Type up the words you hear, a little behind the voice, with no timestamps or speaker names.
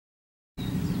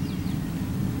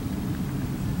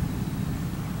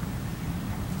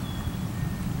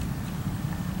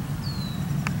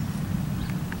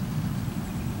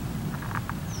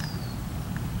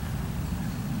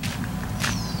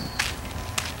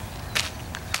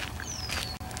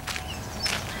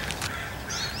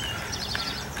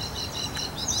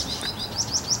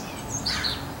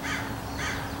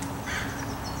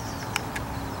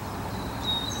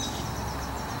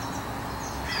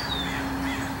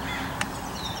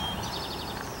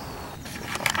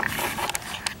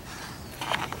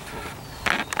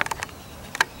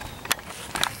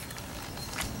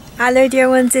Hello dear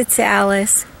ones, it's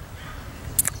Alice.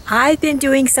 I've been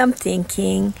doing some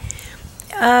thinking.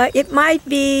 It might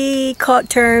be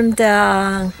termed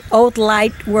old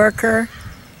light worker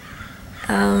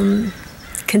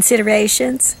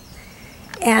considerations,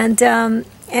 and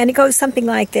it goes something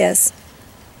like this.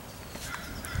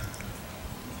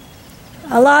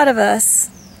 A lot of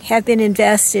us have been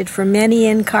invested for many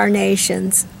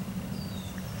incarnations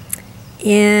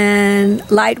in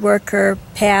light worker,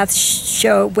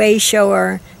 way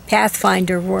shower,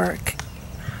 pathfinder work.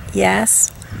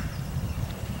 Yes?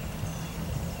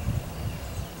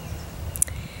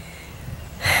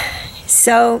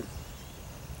 So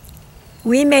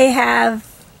we may have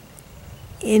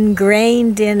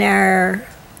ingrained in our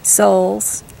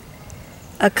souls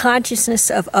a consciousness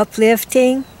of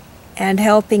uplifting and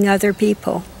helping other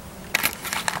people.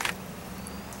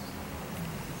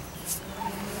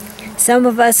 Some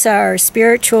of us are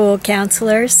spiritual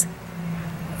counselors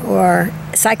or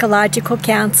psychological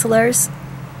counselors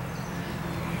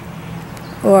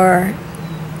or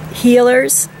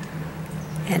healers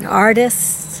and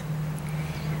artists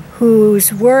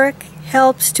whose work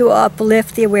helps to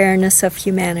uplift the awareness of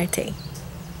humanity,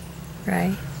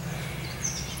 right?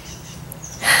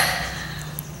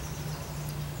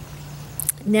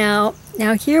 Now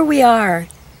here we are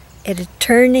at a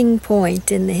turning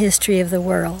point in the history of the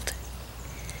world.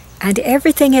 And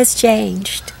everything has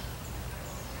changed.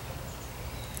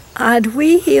 And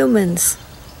we humans,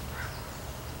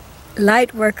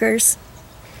 light workers,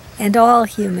 and all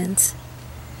humans,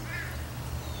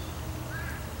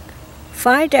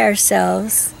 find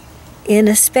ourselves in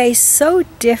a space so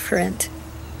different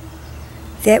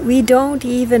that we don't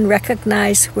even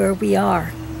recognize where we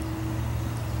are.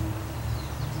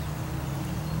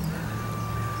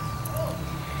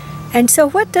 And so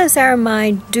what does our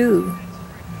mind do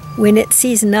when it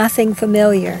sees nothing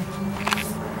familiar?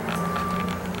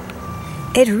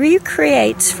 It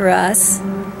recreates for us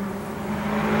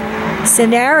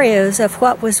scenarios of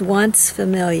what was once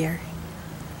familiar.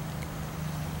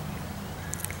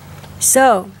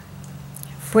 So,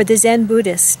 for the Zen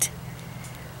Buddhist,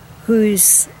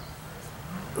 whose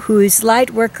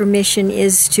light worker mission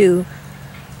is to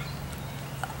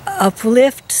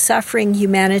uplift suffering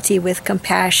humanity with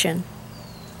compassion,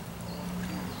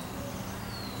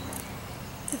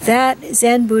 that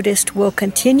Zen Buddhist will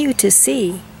continue to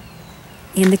see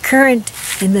in the current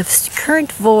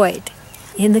void,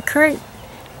 in the current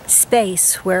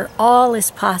space where all is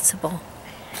possible,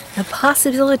 the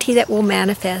possibility that will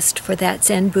manifest for that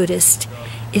Zen Buddhist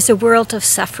is a world of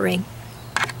suffering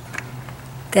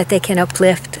that they can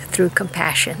uplift through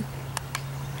compassion.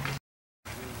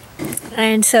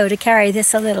 And so to carry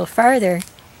this a little further,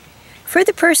 for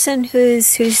the person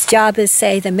whose job is,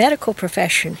 say, the medical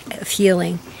profession of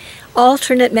healing,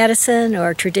 alternate medicine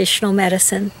or traditional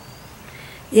medicine,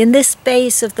 in this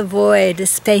space of the void,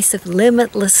 this space of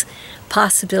limitless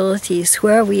possibilities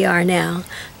where we are now,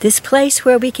 this place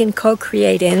where we can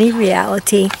co-create any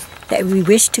reality that we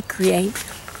wish to create,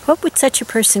 what would such a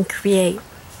person create?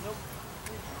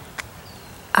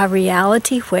 A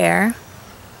reality where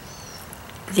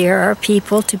there are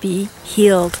people to be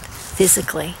healed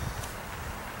physically.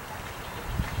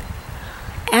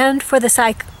 And for the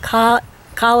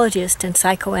psychologist and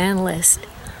psychoanalyst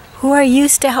who are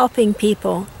used to helping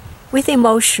people with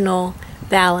emotional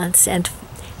balance and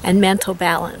mental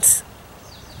balance,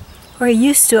 who are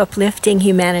used to uplifting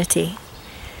humanity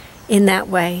in that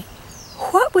way,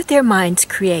 what would their minds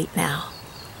create now?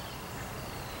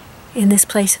 In this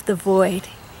place of the void,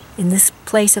 in this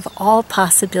place of all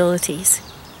possibilities,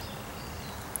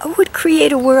 it would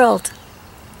create a world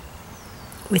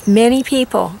with many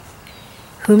people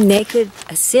whom they could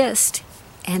assist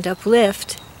and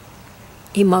uplift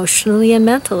emotionally and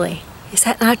mentally. Is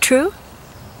that not true?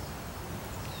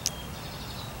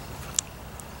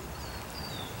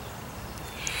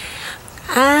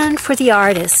 And for the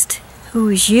artist who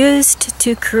is used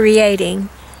to creating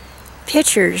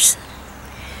pictures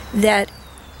that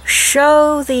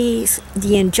show the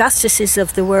injustices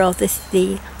of the world,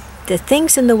 the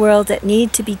things in the world that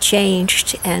need to be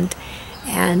changed and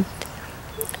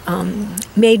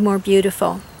made more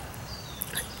beautiful.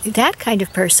 That kind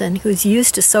of person who's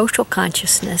used to social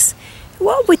consciousness,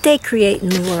 what would they create in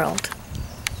the world?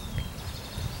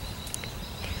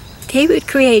 They would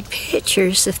create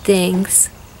pictures of things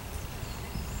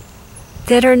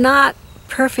that are not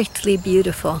perfectly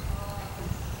beautiful.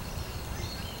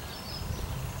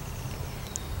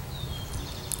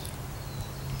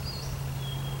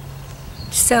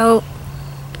 So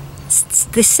it's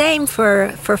the same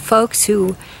for folks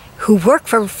who work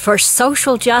for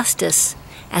social justice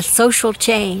and social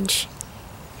change.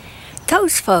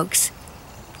 those folks,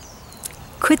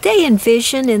 could they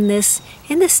envision in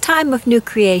this time of new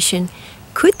creation,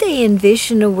 could they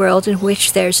envision a world in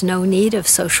which there's no need of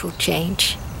social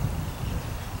change?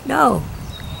 No,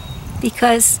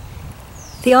 because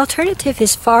the alternative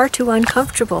is far too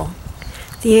uncomfortable.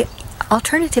 The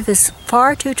alternative is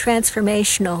far too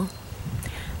transformational.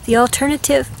 The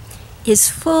alternative is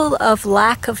full of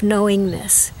lack of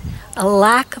knowingness, a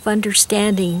lack of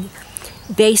understanding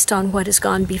based on what has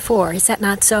gone before. Is that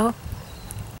not so?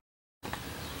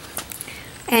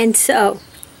 And so,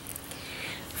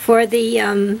 for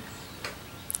the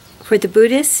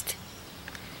Buddhist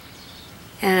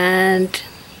and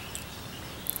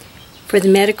for the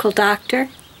medical doctor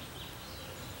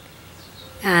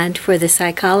and for the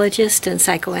psychologist and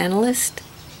psychoanalyst,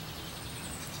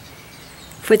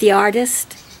 for the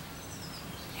artist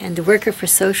and the worker for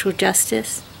social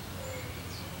justice,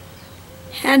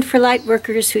 and for light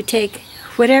workers who take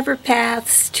whatever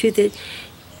paths to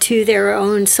their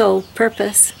own soul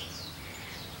purpose,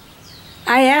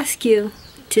 I ask you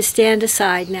to stand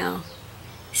aside now.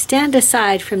 Stand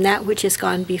aside from that which has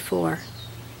gone before.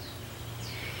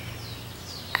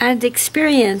 And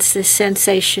experience this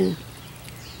sensation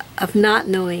of not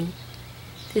knowing,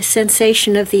 this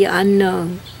sensation of the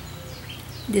unknown,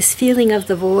 this feeling of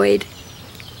the void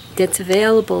that's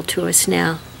available to us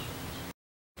now.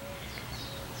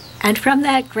 And from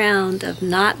that ground of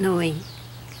not knowing,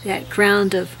 that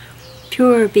ground of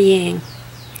pure being,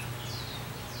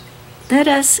 let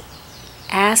us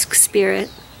ask Spirit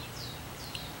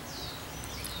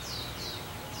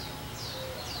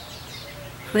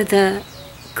for the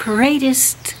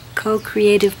greatest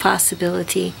co-creative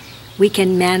possibility we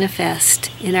can manifest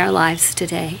in our lives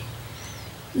today.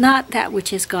 Not that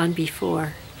which has gone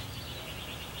before,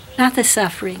 not the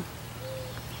suffering,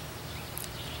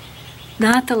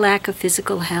 not the lack of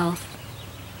physical health,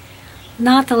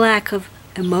 not the lack of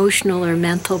emotional or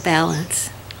mental balance,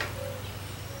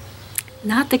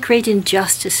 not the great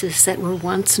injustices that were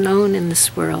once known in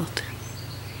this world,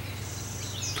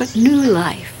 but new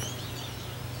life,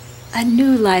 a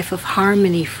new life of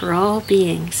harmony for all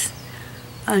beings,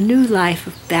 a new life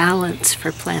of balance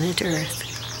for planet Earth.